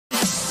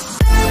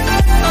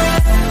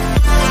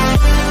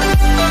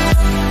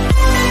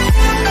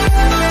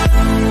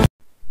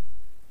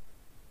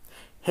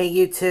Hey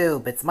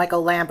YouTube, it's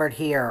Michael Lambert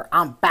here.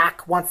 I'm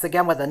back once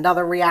again with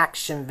another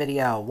reaction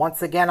video.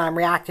 Once again, I'm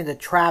reacting to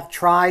Trav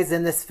Tries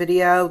in this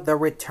video. The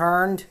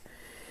returned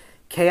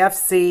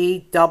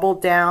KFC Double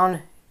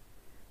Down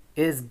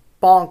is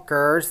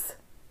bonkers.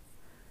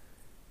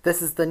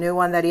 This is the new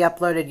one that he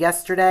uploaded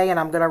yesterday, and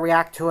I'm going to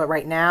react to it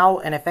right now.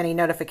 And if any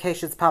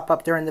notifications pop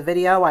up during the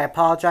video, I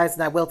apologize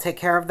and I will take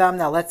care of them.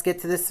 Now let's get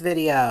to this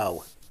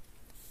video.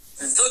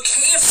 The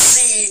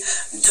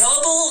KFC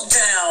Double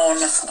Down,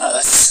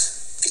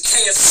 the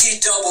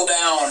KFC Double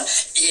Down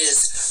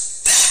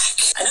is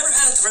back. I never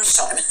had it the first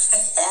time.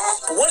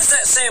 But what does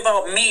that say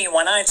about me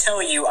when I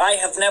tell you I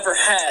have never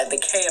had the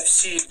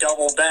KFC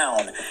Double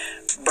Down?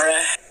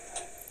 Bruh.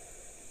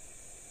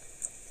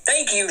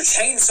 Thank you,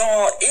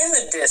 Chainsaw in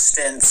the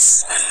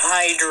distance.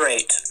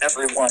 Hydrate,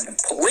 everyone.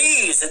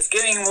 Please, it's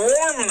getting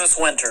warm this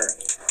winter.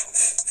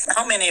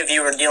 How many of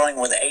you are dealing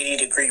with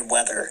 80-degree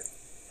weather?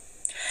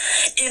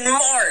 In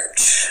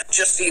March,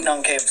 just eating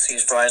on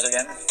KFC's fries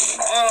again.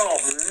 Oh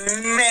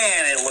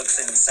man, it looks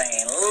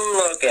insane.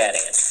 Look at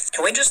it.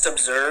 Can we just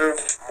observe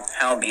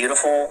how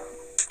beautiful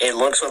it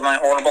looks with my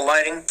horrible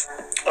lighting?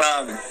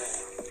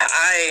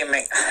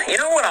 You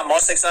know what I'm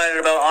most excited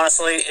about,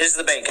 honestly, is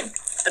the bacon.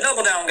 The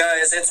Double Down,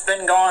 guys, it's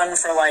been gone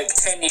for like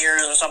 10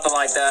 years or something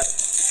like that.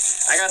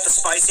 I got the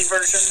spicy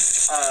version.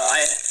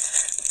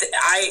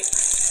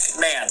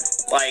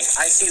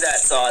 I see that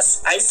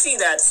sauce. I see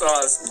that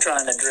sauce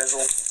trying to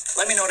drizzle.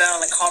 Let me know down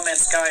in the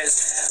comments,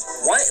 guys,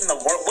 what in the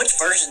world, which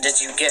version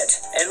did you get?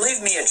 And leave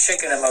me a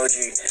chicken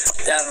emoji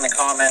down in the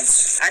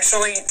comments.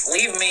 Actually,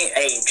 leave me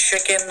a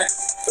chicken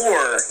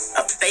or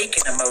a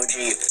bacon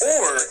emoji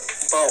or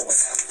both.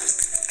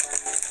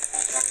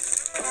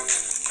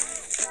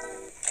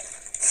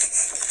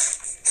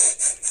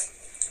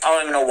 I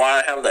don't even know why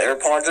I have the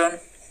AirPods on,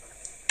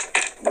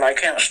 but I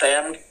can't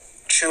stand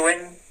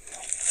chewing.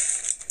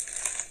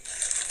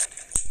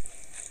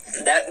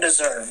 That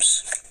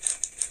deserves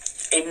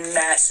a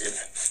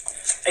massive,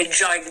 a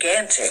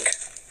gigantic,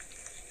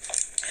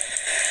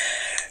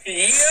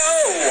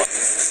 yo!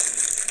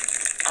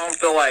 I don't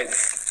feel like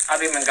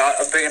I've even got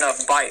a big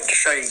enough bite to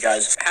show you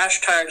guys.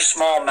 Hashtag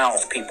small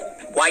mouth people.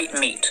 White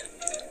meat.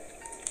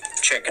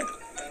 Chicken.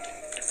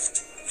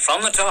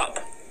 From the top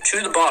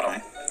to the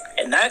bottom.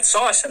 And that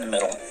sauce in the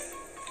middle.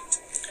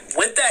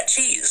 With that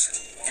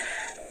cheese.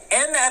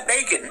 And that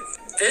bacon.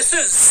 This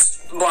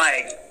is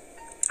like...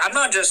 I'm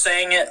not just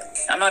saying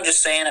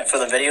it for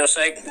the video's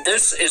sake.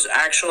 This is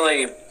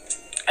actually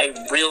a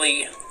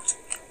really,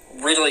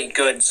 really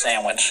good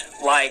sandwich.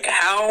 Like,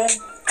 how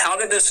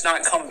did this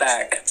not come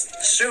back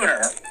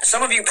sooner?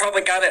 Some of you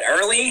probably got it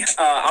early.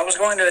 I was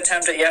going to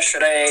attempt it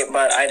yesterday,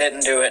 but I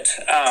didn't do it.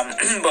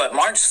 But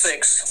March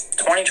 6th,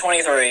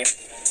 2023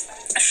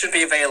 should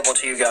be available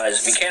to you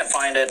guys. If you can't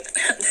find it,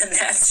 then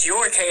that's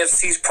your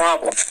KFC's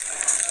problem.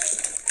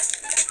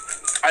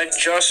 I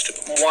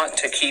just want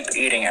to keep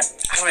eating it.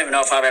 I don't even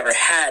know if I've ever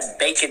had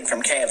bacon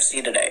from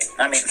KFC today.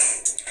 I mean,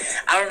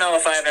 I don't know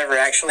if I've ever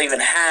actually even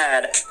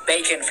had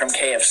bacon from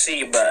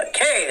KFC, but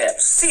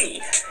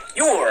KFC,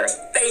 your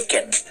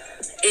bacon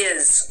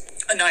is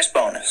a nice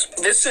bonus.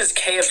 This is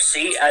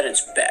KFC at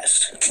its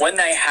best. When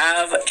they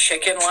have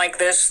chicken like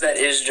this that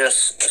is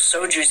just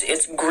so juicy,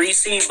 it's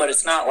greasy, but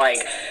it's not like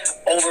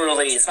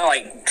overly, it's not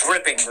like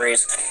dripping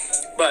grease.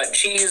 But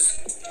cheese,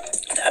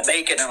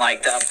 bacon, and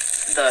like the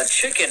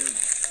chicken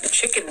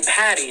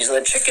patties,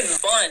 the chicken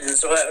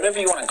buns, whatever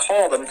you want to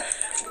call them,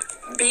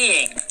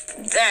 being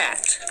that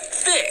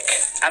thick.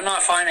 I'm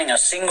not finding a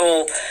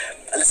single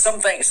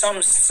something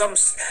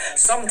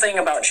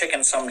about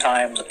chicken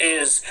sometimes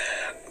is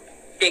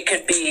it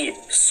could be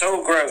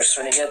so gross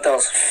when you get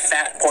those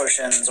fat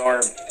portions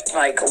or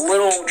like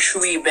little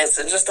chewy bits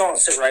that just don't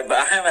sit right, but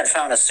I haven't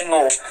found a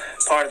single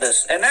part of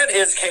this. And that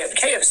is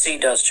KFC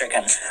does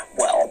chicken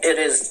well. It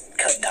is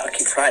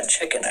Kentucky Fried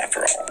Chicken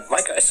after all.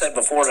 Like I said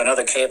before in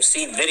another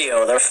KFC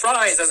video, their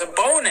fries as a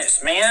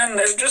bonus, man.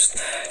 They're just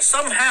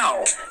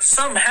somehow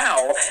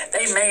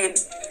they made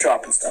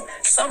dropping stuff.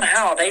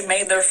 Somehow they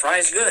made their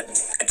fries good.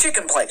 A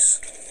chicken place.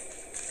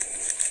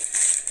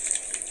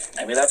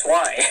 Maybe that's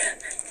why.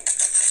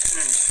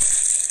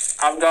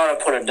 I've got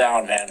to put it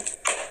down, man.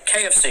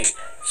 KFC,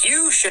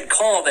 you should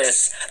call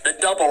this the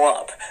double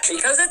up,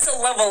 because it's a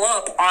level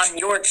up on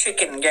your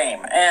chicken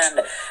game.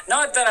 And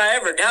not that I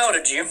ever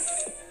doubted you.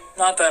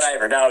 Not that I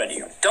ever doubted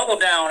you. Double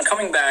Down,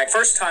 coming back,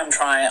 first time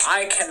trying.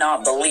 I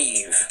cannot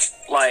believe,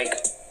 like,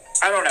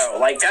 I don't know,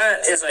 like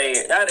that is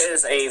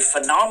a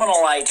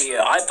phenomenal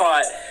idea.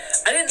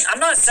 I'm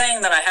not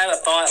saying that I had a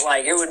thought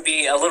like it would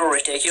be a little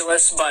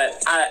ridiculous,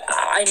 but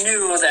I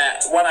knew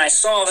that when I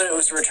saw that it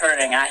was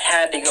returning, I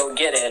had to go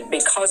get it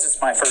because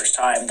it's my first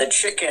time. The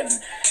chicken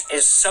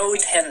is so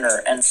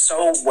tender and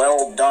so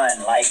well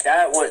done. Like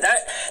that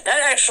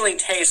actually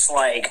tastes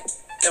like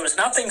there was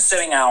nothing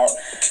sitting out.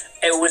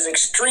 It was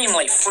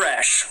extremely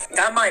fresh.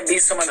 That might be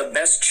some of the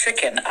best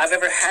chicken I've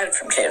ever had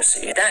from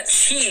KFC. That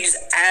cheese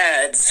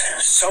adds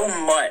so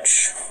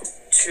much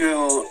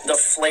to the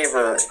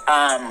flavor.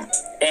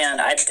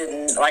 And I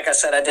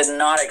did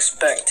not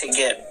expect to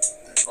get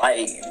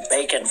like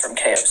bacon from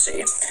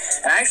KFC.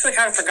 And I actually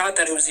kind of forgot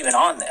that it was even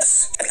on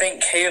this. I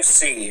think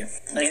KFC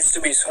needs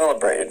to be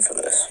celebrated for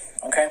this,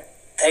 okay?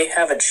 They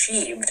have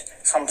achieved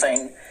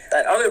something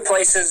that other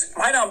places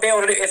might not be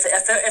able to do.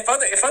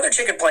 If other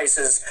chicken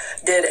places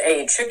did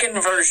a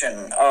chicken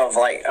version of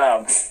like,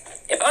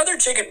 if other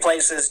chicken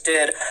places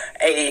did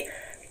a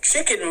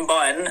chicken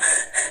bun,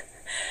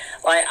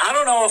 like I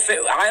don't know if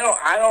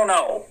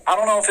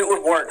it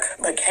would work.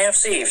 Like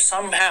KFC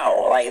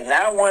somehow, like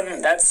that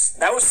one, that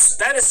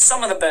is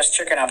some of the best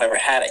chicken I've ever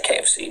had at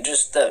KFC.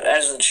 Just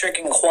as the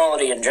chicken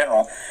quality in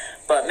general,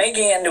 but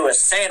making it into a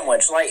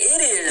sandwich, like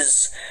it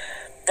is.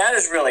 That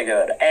is really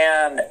good.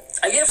 And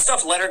I give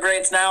stuff letter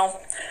grades now,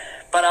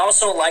 but I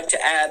also like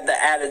to add the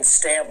added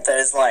stamp that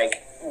is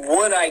like,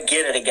 would I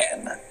get it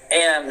again?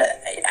 And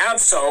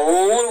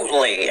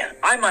absolutely,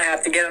 I might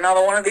have to get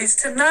another one of these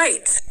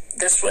tonight.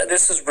 This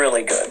is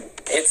really good.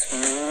 It's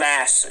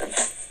massive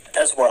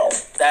as well.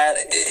 That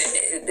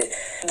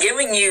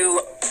giving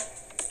you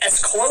as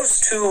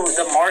close to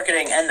the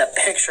marketing and the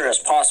picture as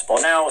possible.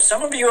 Now,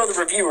 some of you other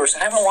reviewers,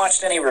 I haven't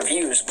watched any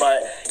reviews,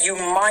 but you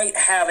might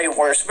have a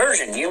worse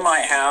version. You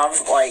might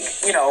have, like,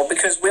 you know,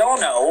 because we all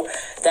know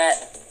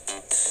that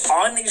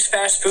on these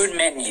fast food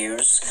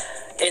menus,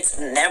 it's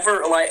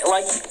never, like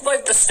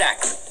the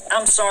stacker.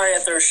 I'm sorry I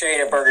throw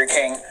shade at Burger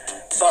King,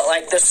 but,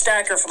 like, the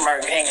stacker from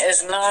Burger King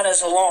is not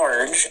as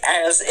large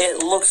as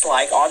it looks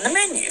like on the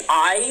menu.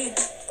 I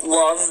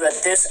love that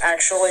this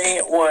actually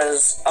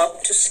was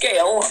up to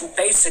scale,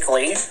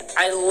 basically.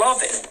 I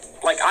love it.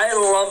 Like, I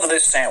love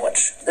this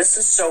sandwich. This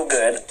is so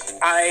good.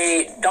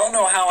 I don't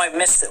know how I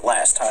missed it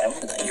last time.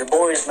 Your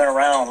boy's been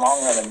around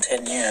longer than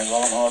 10 years. I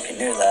don't know if you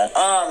knew that.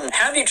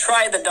 Have you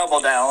tried the Double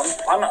Down?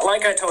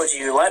 Like I told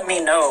you, let me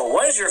know.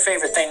 What is your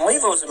favorite thing?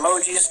 Leave those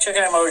emojis.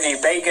 Chicken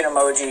emoji, bacon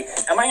emoji.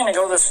 Am I going to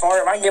go this far?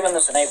 Am I giving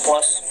this an A+?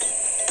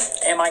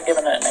 Am I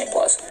giving it an A+?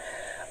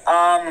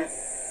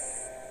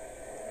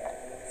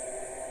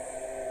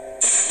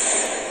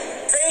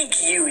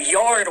 Thank you,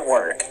 yard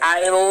work.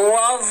 I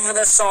love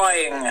the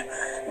sawing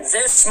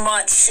this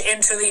much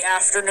into the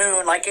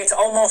afternoon, like it's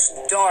almost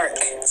dark.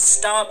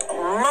 Stop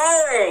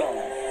mowing.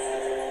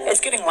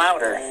 It's getting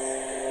louder.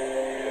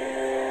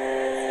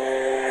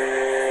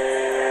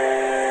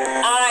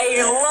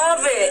 I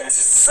love it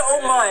so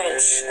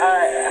much.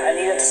 I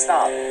needed to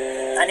stop.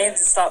 I needed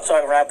to stop so I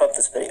can wrap up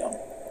this video.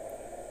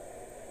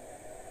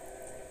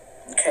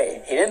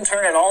 Okay, he didn't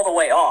turn it all the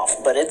way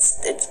off, but it's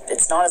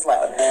not as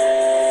loud.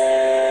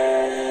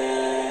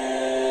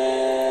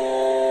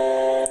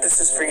 This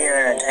is for your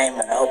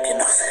entertainment, I hope you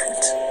know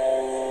that.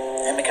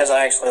 And because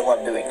I actually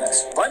love doing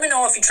this. Let me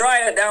know if you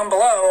tried it down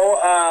below.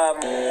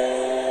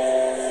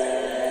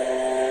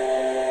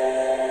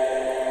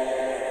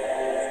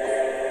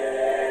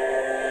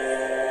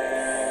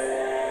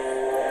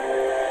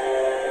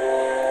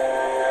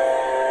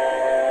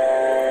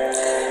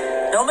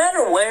 No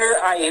matter where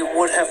I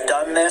would have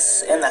done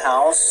this in the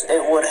house,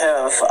 it would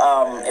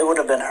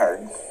have been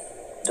heard.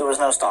 There was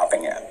no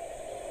stopping it.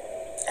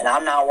 And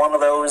I'm not one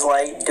of those,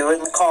 like, do it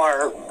in the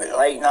car,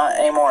 like, not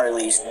anymore at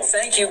least.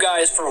 Thank you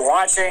guys for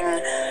watching,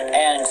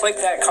 and click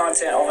that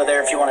content over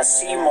there if you want to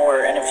see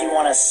more, and if you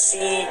want to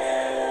see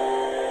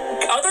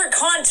other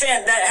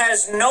content that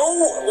has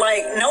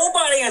nobody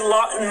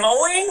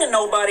mowing,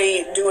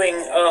 nobody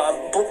doing,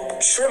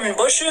 trimming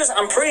bushes.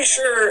 I'm pretty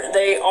sure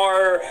they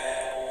are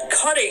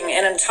cutting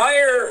an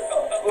entire,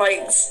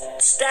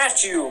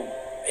 statue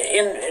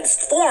in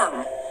its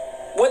form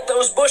with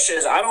those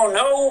bushes. I don't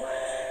know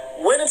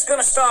when it's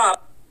gonna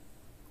stop.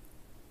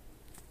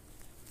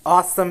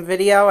 Awesome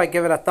video. I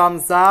give it a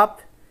thumbs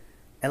up.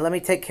 And let me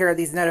take care of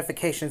these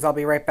notifications. I'll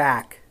be right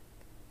back.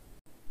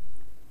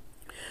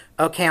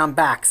 Okay, I'm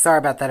back. Sorry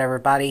about that,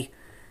 everybody.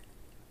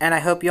 And I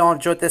hope you all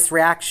enjoyed this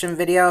reaction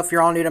video. If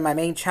you're all new to my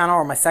main channel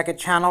or my second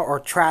channel or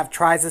Trav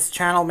Tries This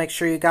channel, make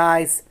sure you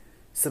guys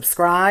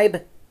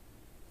subscribe.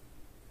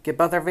 Give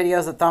both our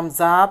videos a thumbs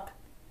up.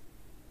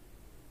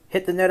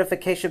 Hit the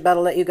notification bell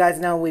to let you guys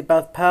know when we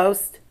both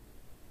post.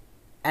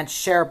 And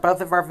share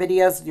both of our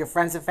videos with your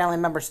friends and family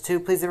members too,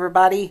 please,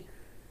 everybody.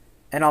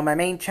 And on my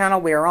main channel,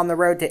 we are on the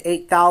road to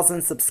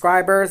 8,000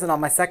 subscribers. And on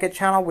my second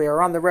channel, we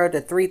are on the road to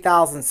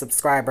 3,000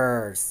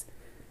 subscribers.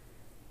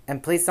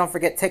 And please don't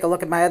forget to take a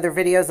look at my other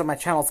videos on my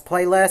channel's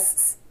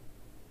playlists.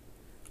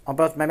 On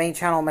both my main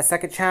channel and my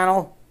second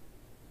channel.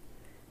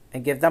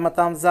 And give them a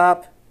thumbs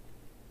up.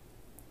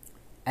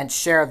 And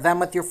share them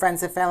with your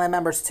friends and family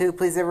members too,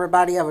 please,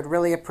 everybody. I would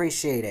really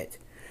appreciate it.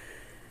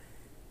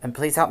 And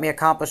please help me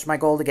accomplish my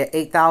goal to get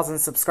 8,000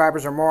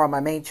 subscribers or more on my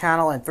main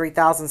channel and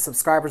 3,000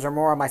 subscribers or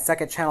more on my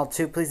second channel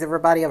too, please,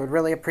 everybody. I would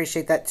really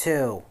appreciate that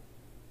too.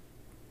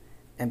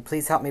 And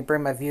please help me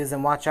bring my views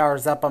and watch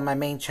hours up on my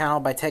main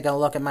channel by taking a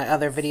look at my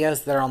other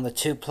videos that are on the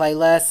 2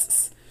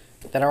 playlists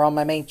that are on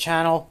my main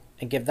channel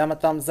and give them a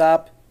thumbs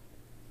up.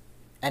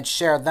 And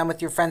share them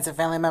with your friends and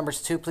family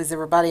members too, please,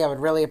 everybody. I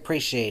would really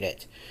appreciate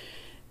it.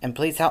 And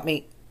please help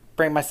me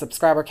bring my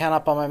subscriber count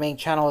up on my main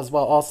channel as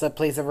well. Also,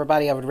 please,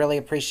 everybody, I would really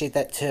appreciate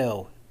that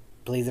too.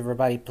 Please,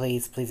 everybody,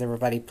 please. Please,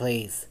 everybody,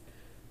 please.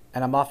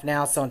 And I'm off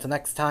now, so until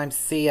next time,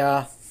 see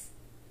ya.